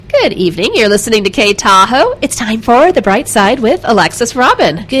Good evening. You're listening to K Tahoe. It's time for The Bright Side with Alexis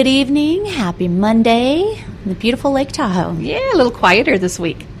Robin. Good evening. Happy Monday. The beautiful Lake Tahoe. Yeah, a little quieter this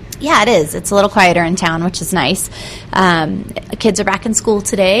week. Yeah, it is. It's a little quieter in town, which is nice. Kids are back in school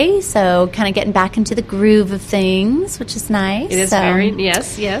today, so kind of getting back into the groove of things, which is nice. It is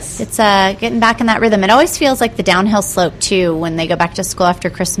yes. It's getting back in that rhythm. It always feels like the downhill slope, too, when they go back to school after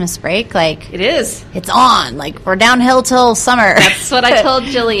Christmas break. Like it is. It's on. Like, we're downhill till summer. That's what I told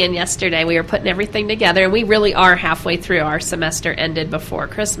Jillian yesterday. We were putting everything together, and we really are halfway through. Our semester ended before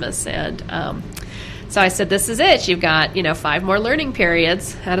Christmas, and so I said, this is it. You've got, 5 more learning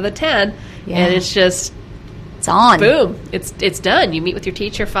periods out of the 10. Yeah. And it's just... It's on. Boom. It's done. You meet with your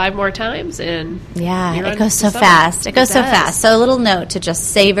teacher 5 more times, and... Yeah, it goes so fast. It goes so fast. So a little note to just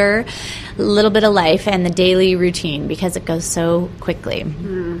savor a little bit of life and the daily routine because it goes so quickly.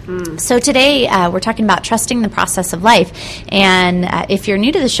 Mm-hmm. So today we're talking about trusting the process of life. And if you're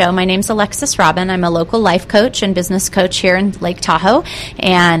new to the show, my name's Alexis Robin. I'm a local life coach and business coach here in Lake Tahoe.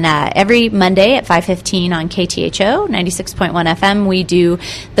 And every Monday at 5:15 on KTHO 96.1 FM, we do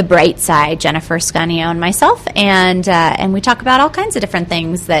The Bright Side, Jennifer Scanio and myself. And we talk about all kinds of different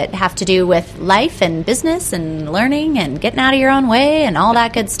things that have to do with life and business and learning and getting out of your own way and all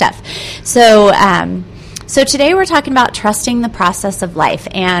that good stuff. So today we're talking about trusting the process of life.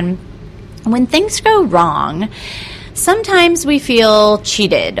 And when things go wrong, sometimes we feel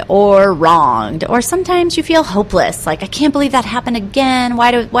cheated or wronged, or sometimes you feel hopeless. Like, I can't believe that happened again.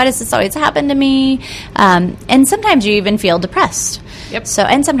 Why does this always happen to me? And sometimes you even feel depressed. Yep.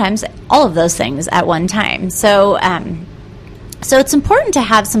 And sometimes all of those things at one time. So it's important to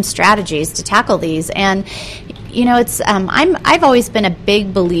have some strategies to tackle these. And I've always been a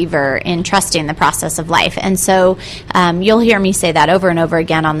big believer in trusting the process of life, and so you'll hear me say that over and over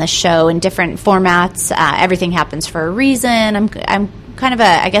again on this show in different formats. Everything happens for a reason. I'm kind of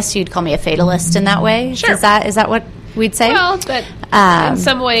I guess you'd call me a fatalist in that way. Sure. Is that what we'd say? Well, but in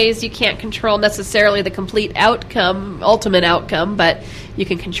some ways you can't control necessarily the complete outcome, ultimate outcome, but you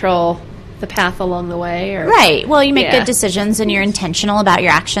can control the path along the way. Right. Well, you make good decisions and you're intentional about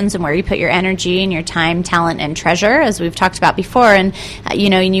your actions and where you put your energy and your time, talent, and treasure, as we've talked about before. And,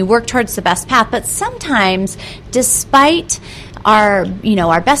 and you work towards the best path. But sometimes, despite our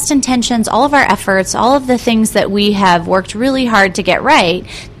best intentions, all of our efforts, all of the things that we have worked really hard to get right,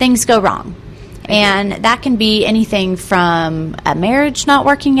 things go wrong. And that can be anything from a marriage not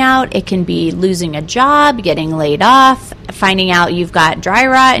working out. It can be losing a job, getting laid off, finding out you've got dry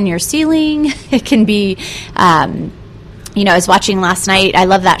rot in your ceiling. It can be, I was watching last night. I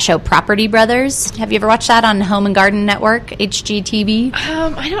love that show, Property Brothers. Have you ever watched that on Home and Garden Network, HGTV?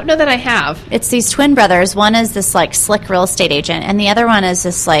 I don't know that I have. It's these twin brothers. One is this, slick real estate agent, and the other one is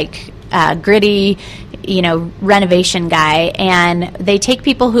this, gritty, renovation guy, and they take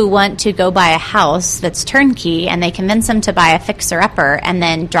people who want to go buy a house that's turnkey and they convince them to buy a fixer-upper and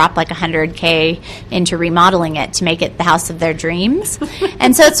then drop $100K into remodeling it to make it the house of their dreams.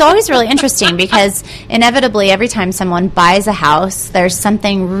 And so it's always really interesting because inevitably every time someone buys a house, there's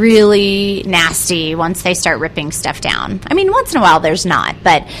something really nasty once they start ripping stuff down. I mean, once in a while there's not,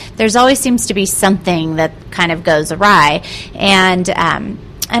 but there's always seems to be something that kind of goes awry.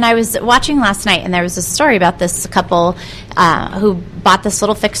 And I was watching last night, and there was a story about this couple who bought this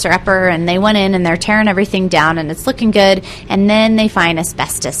little fixer-upper, and they went in, and they're tearing everything down, and it's looking good, and then they find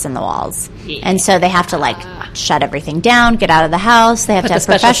asbestos in the walls. Yeah. And so they have to, shut everything down, get out of the house. They have to have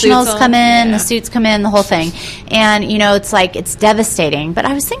professionals come in, the suits come in, the whole thing. And, it's devastating. But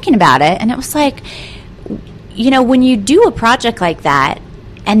I was thinking about it, and it was when you do a project like that,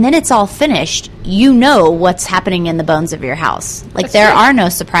 and then it's all finished, what's happening in the bones of your house. There are no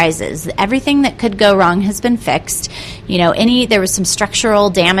surprises. Everything that could go wrong has been fixed. There was some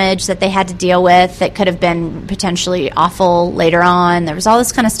structural damage that they had to deal with that could have been potentially awful later on. There was all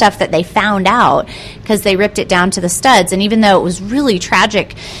this kind of stuff that they found out because they ripped it down to the studs. And even though it was really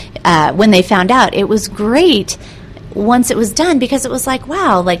tragic when they found out, it was great once it was done because it was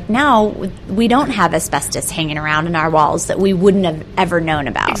wow, now we don't have asbestos hanging around in our walls that we wouldn't have ever known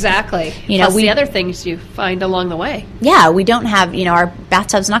about. Exactly. Plus the other things you find along the way. Yeah, we don't have, our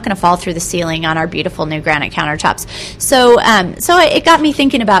bathtub's not going to fall through the ceiling on our beautiful new granite countertops. So it got me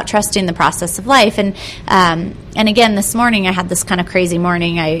thinking about trusting the process of life. And again, this morning I had this kind of crazy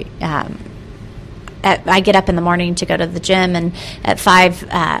morning. I get up in the morning to go to the gym, and at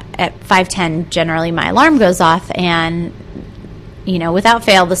 5:10 generally my alarm goes off, and without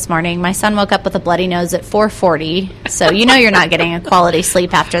fail this morning, my son woke up with a bloody nose at 4:40. So you're not getting a quality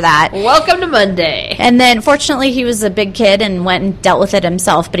sleep after that. Welcome to Monday. And then, fortunately, he was a big kid and went and dealt with it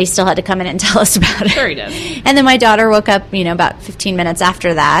himself, but he still had to come in and tell us about it. Sure he does. And then my daughter woke up, about 15 minutes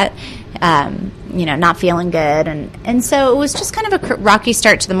after that, not feeling good. And so it was just kind of a rocky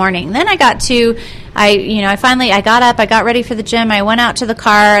start to the morning. Then I got up, I got ready for the gym, I went out to the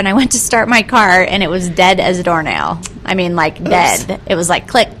car, and I went to start my car, and it was dead as a doornail. I mean, like, dead. It was like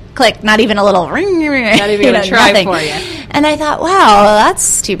click, click, not even a little ring. Not even going to try nothing. For you. And I thought, wow,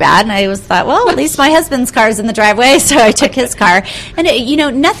 that's too bad. And I thought, well, at least my husband's car's in the driveway, so I took his car.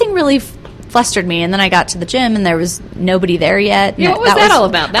 And, nothing really flustered me. And then I got to the gym, and there was nobody there yet. Yeah, what was that all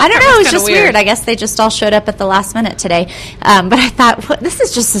about? I don't know. It was just weird. I guess they just all showed up at the last minute today. But I thought, this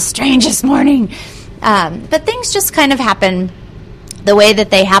is just the strangest morning. But things just kind of happen the way that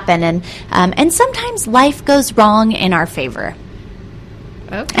they happen. And sometimes life goes wrong in our favor.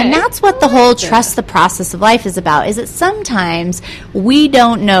 Okay. And that's what the whole trust the process of life is about, is that sometimes we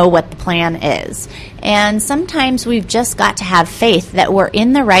don't know what the plan is. And sometimes we've just got to have faith that we're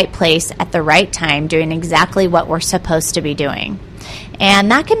in the right place at the right time doing exactly what we're supposed to be doing.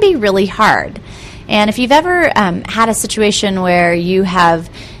 And that can be really hard. And if you've ever had a situation where you have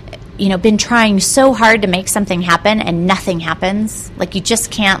been trying so hard to make something happen and nothing happens, like you just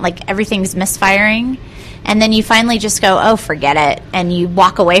can't, like everything's misfiring, and then you finally just go, oh, forget it, and you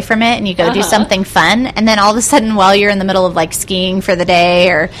walk away from it and you go do something fun, and then all of a sudden while you're in the middle of like skiing for the day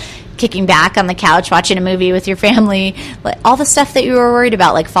or kicking back on the couch watching a movie with your family, all the stuff that you were worried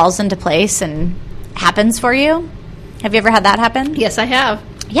about like falls into place and happens for you. Have you ever had that happen? Yes, I have.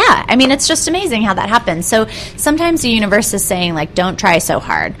 Yeah, I mean, it's just amazing how that happens. So sometimes the universe is saying, like, don't try so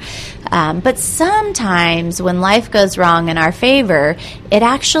hard. But sometimes when life goes wrong in our favor, it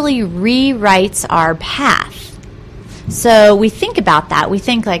actually rewrites our path. So we think about that. We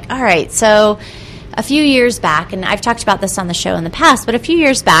think like, all right, so a few years back, and I've talked about this on the show in the past, but a few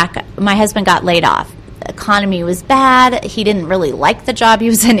years back, my husband got laid off. The economy was bad. He didn't really like the job he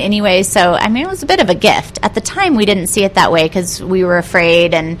was in anyway. So, I mean, it was a bit of a gift. At the time, we didn't see it that way because we were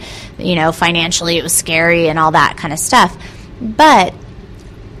afraid and, financially it was scary and all that kind of stuff. But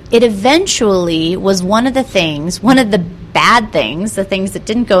it eventually was one of the bad things, the things that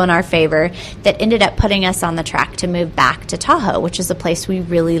didn't go in our favor, that ended up putting us on the track to move back to Tahoe, which is a place we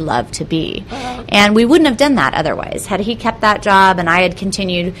really love to be. And we wouldn't have done that otherwise. Had he kept that job and I had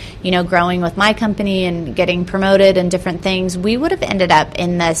continued, growing with my company and getting promoted and different things, we would have ended up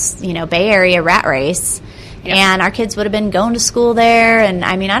in this, Bay Area rat race. Yep. And our kids would have been going to school there. And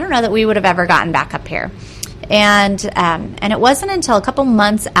I mean, I don't know that we would have ever gotten back up here. And it wasn't until a couple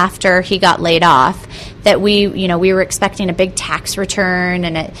months after he got laid off that we were expecting a big tax return,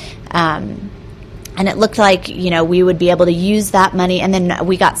 and it looked like, we would be able to use that money, and then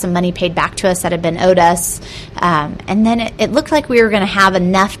we got some money paid back to us that had been owed us, and then it looked like we were going to have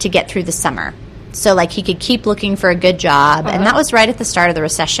enough to get through the summer. So, like, he could keep looking for a good job. And that was right at the start of the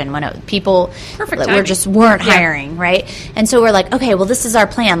recession when people weren't hiring, right? And so we're like, okay, well, this is our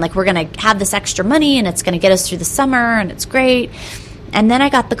plan. Like, we're going to have this extra money, and it's going to get us through the summer, and it's great. And then I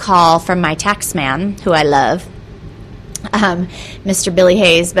got the call from my tax man, who I love, Mr. Billy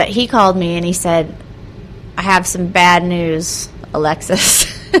Hayes. But he called me, and he said, I have some bad news, Alexis.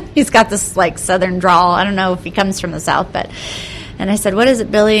 He's got this, like, southern drawl. I don't know if he comes from the South, but... And I said, what is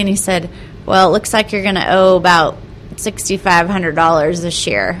it, Billy? And he said... Well, it looks like you're going to owe about $6,500 this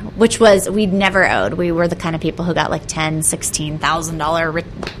year, which was we'd never owed. We were the kind of people who got like $10,000,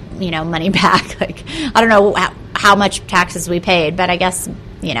 $16,000, money back. Like, I don't know how much taxes we paid, but I guess,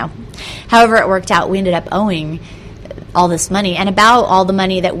 however it worked out, we ended up owing all this money, and about all the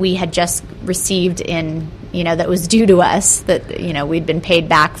money that we had just received in, that was due to us, that, we'd been paid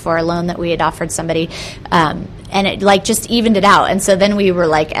back for a loan that we had offered somebody. And it like just evened it out. And so then we were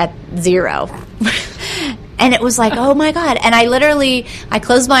like at zero. And it was like, oh my God. And I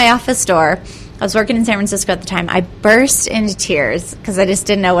closed my office door. I was working in San Francisco at the time. I burst into tears because I just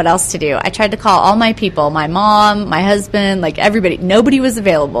didn't know what else to do. I tried to call all my people, my mom, my husband, like everybody. Nobody was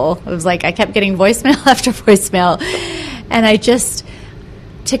available. It was like I kept getting voicemail after voicemail. And I just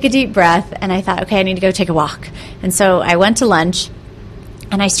took a deep breath and I thought, okay, I need to go take a walk. And so I went to lunch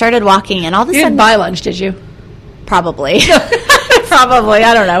and I started walking, and all of a sudden... You didn't buy lunch, did you? Probably. Probably.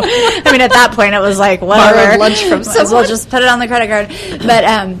 I don't know. I mean, at that point, it was like, whatever. Borrowed lunch from someone. Might as well just put it on the credit card. But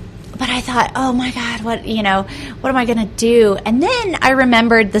I thought, oh my God, what am I going to do? And then I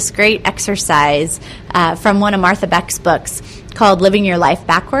remembered this great exercise from one of Martha Beck's books called Living Your Life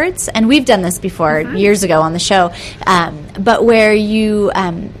Backwards. And we've done this before years ago on the show. But where you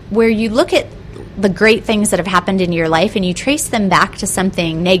look at the great things that have happened in your life and you trace them back to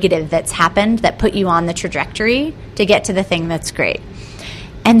something negative that's happened that put you on the trajectory to get to the thing that's great.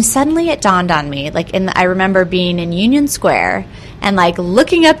 And suddenly it dawned on me, like I remember being in Union Square and like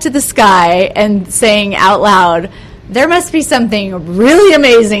looking up to the sky and saying out loud, there must be something really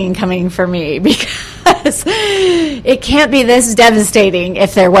amazing coming for me, because it can't be this devastating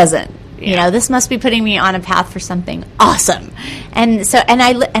if there wasn't. You know, this must be putting me on a path for something awesome. And so, and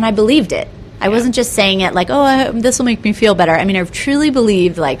I believed it. I wasn't just saying it like, oh, this will make me feel better. I mean, I truly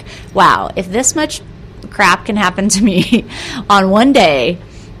believed, like, wow, if this much crap can happen to me on one day,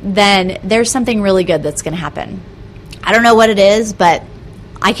 then there's something really good that's going to happen. I don't know what it is, but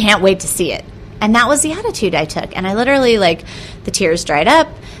I can't wait to see it. And that was the attitude I took. And I literally, like, the tears dried up,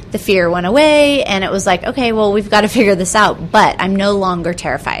 the fear went away, and it was like, okay, well, we've got to figure this out. But I'm no longer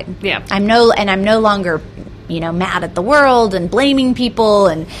terrified. Yeah. I'm no longer, mad at the world and blaming people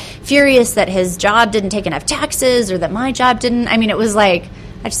and furious that his job didn't take enough taxes or that my job didn't. I mean, it was like,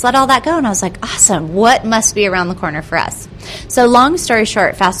 I just let all that go, and I was like, awesome, what must be around the corner for us? So long story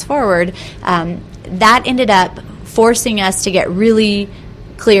short, fast forward, that ended up forcing us to get really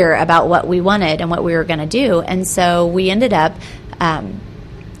clear about what we wanted and what we were going to do. And so we ended up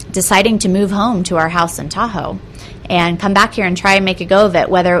deciding to move home to our house in Tahoe and come back here and try and make a go of it,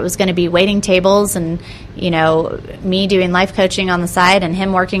 whether it was going to be waiting tables and, me doing life coaching on the side and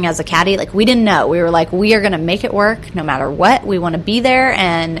him working as a caddy. Like, we didn't know. We were like, we are going to make it work no matter what. We want to be there.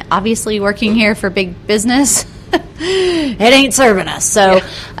 And obviously working here for big business, it ain't serving us. So,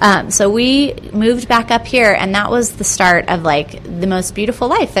 so we moved back up here, and that was the start of like the most beautiful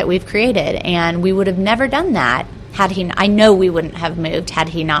life that we've created. And we would have never done that had he. I know we wouldn't have moved had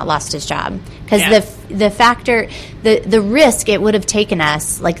he not lost his job, because the factor, the risk it would have taken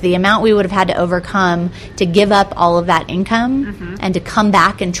us, like the amount we would have had to overcome to give up all of that income and to come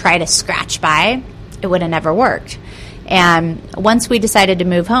back and try to scratch by, it would have never worked. And once we decided to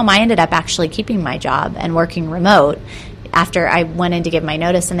move home, I ended up actually keeping my job and working remote after I went in to give my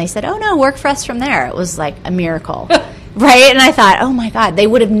notice, and they said, oh, no, work for us from there. It was like a miracle, right? And I thought, oh, my God, they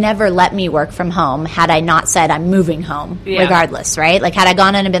would have never let me work from home had I not said I'm moving home regardless, right? Like, had I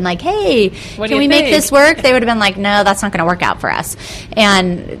gone in and been like, hey, can we make this work? They would have been like, no, that's not going to work out for us.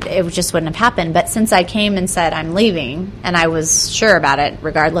 And it just wouldn't have happened. But since I came and said I'm leaving, and I was sure about it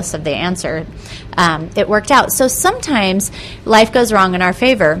regardless of the answer, it worked out. So sometimes life goes wrong in our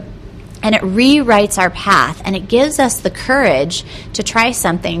favor, and it rewrites our path, and it gives us the courage to try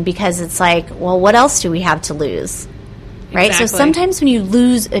something, because it's like, well, what else do we have to lose? Right? Exactly. So sometimes when you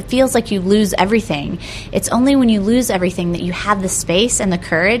lose, it feels like you lose everything. It's only when you lose everything that you have the space and the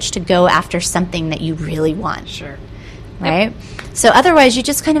courage to go after something that you really want. Sure. Right? Yep. So otherwise, you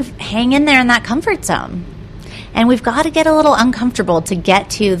just kind of hang in there in that comfort zone. And we've got to get a little uncomfortable to get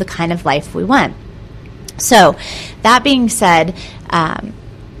to the kind of life we want. So that being said,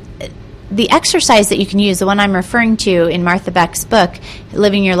 the exercise that you can use, the one I'm referring to in Martha Beck's book,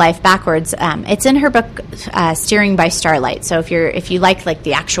 Living Your Life Backwards, it's in her book, Steering by Starlight. So if you like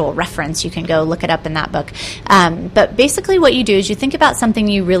the actual reference, you can go look it up in that book. But basically what you do is you think about something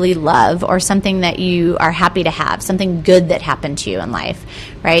you really love, or something that you are happy to have, something good that happened to you in life,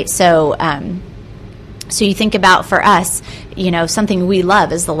 right? So you think about, for us, something we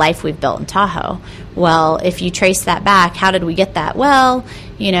love is the life we've built in Tahoe. Well, if you trace that back, how did we get that? Well,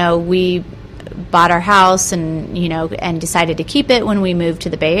 we bought our house and decided to keep it when we moved to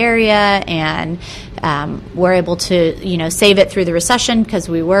the Bay Area, and were able to, save it through the recession because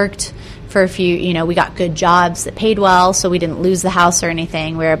we worked for a few, we got good jobs that paid well, so we didn't lose the house or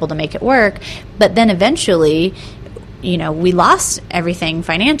anything. We were able to make it work. But then eventually, we lost everything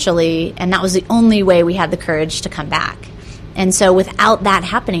financially, and that was the only way we had the courage to come back. And so without that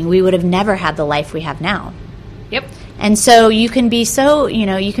happening, we would have never had the life we have now. Yep. And so you can be so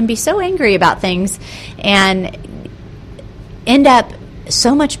angry about things and end up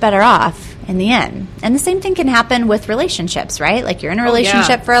so much better off in the end. And the same thing can happen with relationships, right? Like, you're in a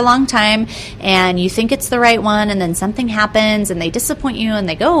relationship for a long time and you think it's the right one, and then something happens and they disappoint you and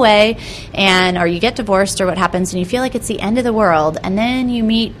they go away, or you get divorced or what happens, and you feel like it's the end of the world, and then you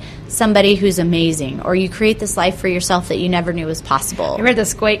meet somebody who's amazing, or you create this life for yourself that you never knew was possible. I read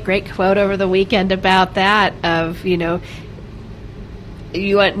this great quote over the weekend about that, of, now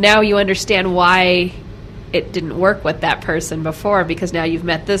you understand why it didn't work with that person before, because now you've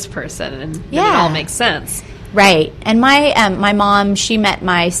met this person, and it all makes sense. Right. And my mom, she met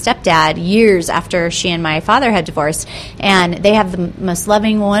my stepdad years after she and my father had divorced, and they have the most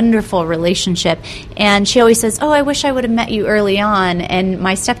loving, wonderful relationship. And she always says, oh, I wish I would have met you early on. And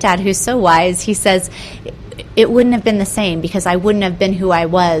my stepdad, who's so wise, he says, it wouldn't have been the same because I wouldn't have been who I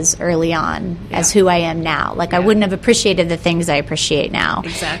was early on as who I am now. Like I wouldn't have appreciated the things I appreciate now.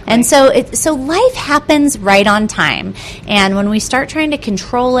 Exactly. And so life happens right on time. And when we start trying to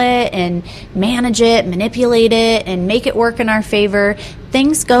control it and manage it, manipulate it, and make it work in our favor,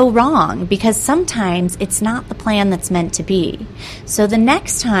 things go wrong because sometimes it's not the plan that's meant to be. So the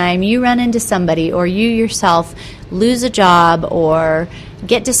next time you run into somebody or you yourself lose a job or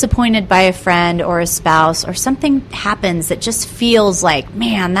get disappointed by a friend or a spouse or something happens that just feels like,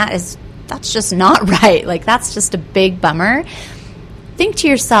 man, that's just not right. Like that's just a big bummer. Think to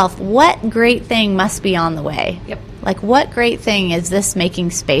yourself, what great thing must be on the way? Yep. Like what great thing is this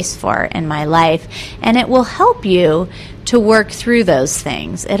making space for in my life? And it will help you to work through those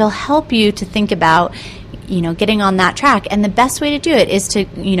things. It'll help you to think about, getting on that track. And the best way to do it is to,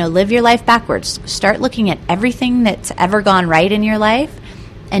 live your life backwards. Start looking at everything that's ever gone right in your life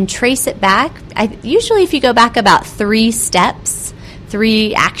and trace it back. Usually if you go back about 3 steps,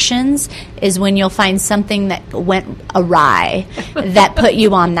 3 actions is when you'll find something that went awry that put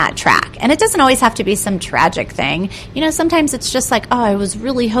you on that track. And it doesn't always have to be some tragic thing. Sometimes it's just like, I was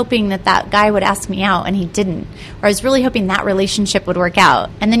really hoping that guy would ask me out and he didn't. Or I was really hoping that relationship would work out.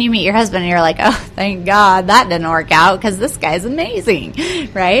 And then you meet your husband and you're like, oh, thank God that didn't work out because this guy's amazing,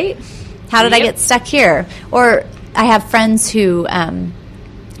 right? How did I get stuck here? Or I have friends who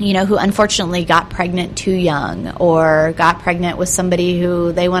who unfortunately got pregnant too young or got pregnant with somebody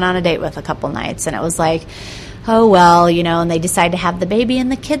who they went on a date with a couple nights. And it was like, oh, well, and they decide to have the baby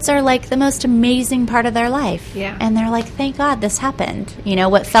and the kids are like the most amazing part of their life. Yeah. And they're like, thank God this happened.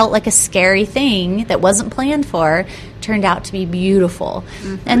 What felt like a scary thing that wasn't planned for turned out to be beautiful.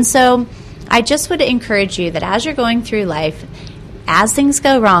 Mm-hmm. And so I just would encourage you that as you're going through life, as things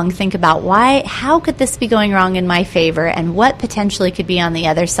go wrong, think about how could this be going wrong in my favor and what potentially could be on the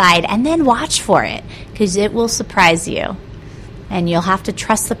other side, and then watch for it because it will surprise you. And you'll have to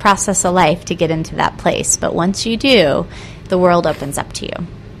trust the process of life to get into that place. But once you do, the world opens up to you.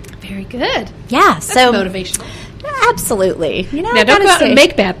 Very good. Yeah. That's so motivational. Absolutely. Now don't go out and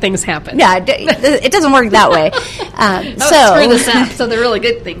make bad things happen. Yeah, it doesn't work that way. Screw this up so the really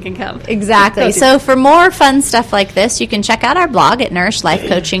good thing can come. Exactly. So for more fun stuff like this, you can check out our blog at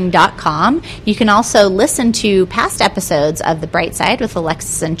nourishlifecoaching.com. You can also listen to past episodes of The Bright Side with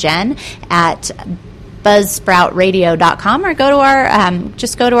Alexis and Jen at buzzsproutradio.com or go to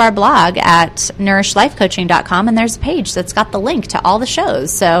our blog at nourishlifecoaching.com, and there's a page that's got the link to all the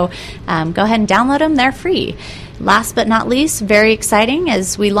shows. So go ahead and download them. They're free. Last but not least, very exciting,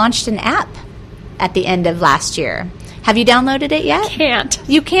 is we launched an app at the end of last year. Have you downloaded it yet? Can't.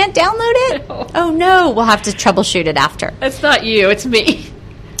 You can't download it? No. Oh, no. We'll have to troubleshoot it after. It's not you. It's me.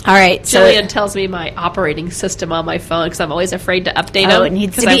 All right. Jillian tells me my operating system on my phone because I'm always afraid to update them. Oh, it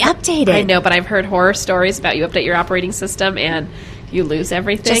needs to be updated. I know, but I've heard horror stories about you update your operating system and you lose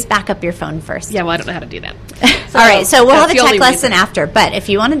everything. Just back up your phone first. Yeah, well, I don't know how to do that. All right, so we'll have a tech lesson after. But if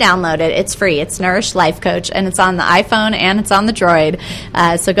you want to download it, it's free. It's Nourish Life Coach, and it's on the iPhone and it's on the Droid.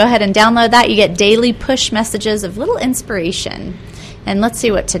 So go ahead and download that. You get daily push messages of little inspiration. And let's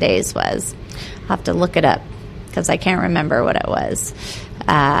see what today's was. I'll have to look it up because I can't remember what it was.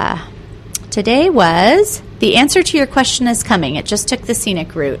 Today was, the answer to your question is coming. It just took the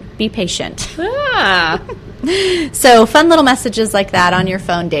scenic route. Be patient. Ah. So fun little messages like that on your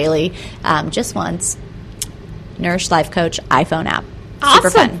phone daily, just once. Nourish Life Coach iPhone app. Awesome. Super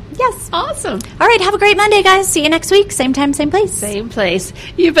fun. Yes. Awesome. All right, have a great Monday, guys. See you next week. Same time, same place. Same place.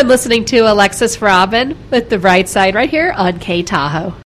 You've been listening to Alexis Robin with The Bright Side right here on K Tahoe.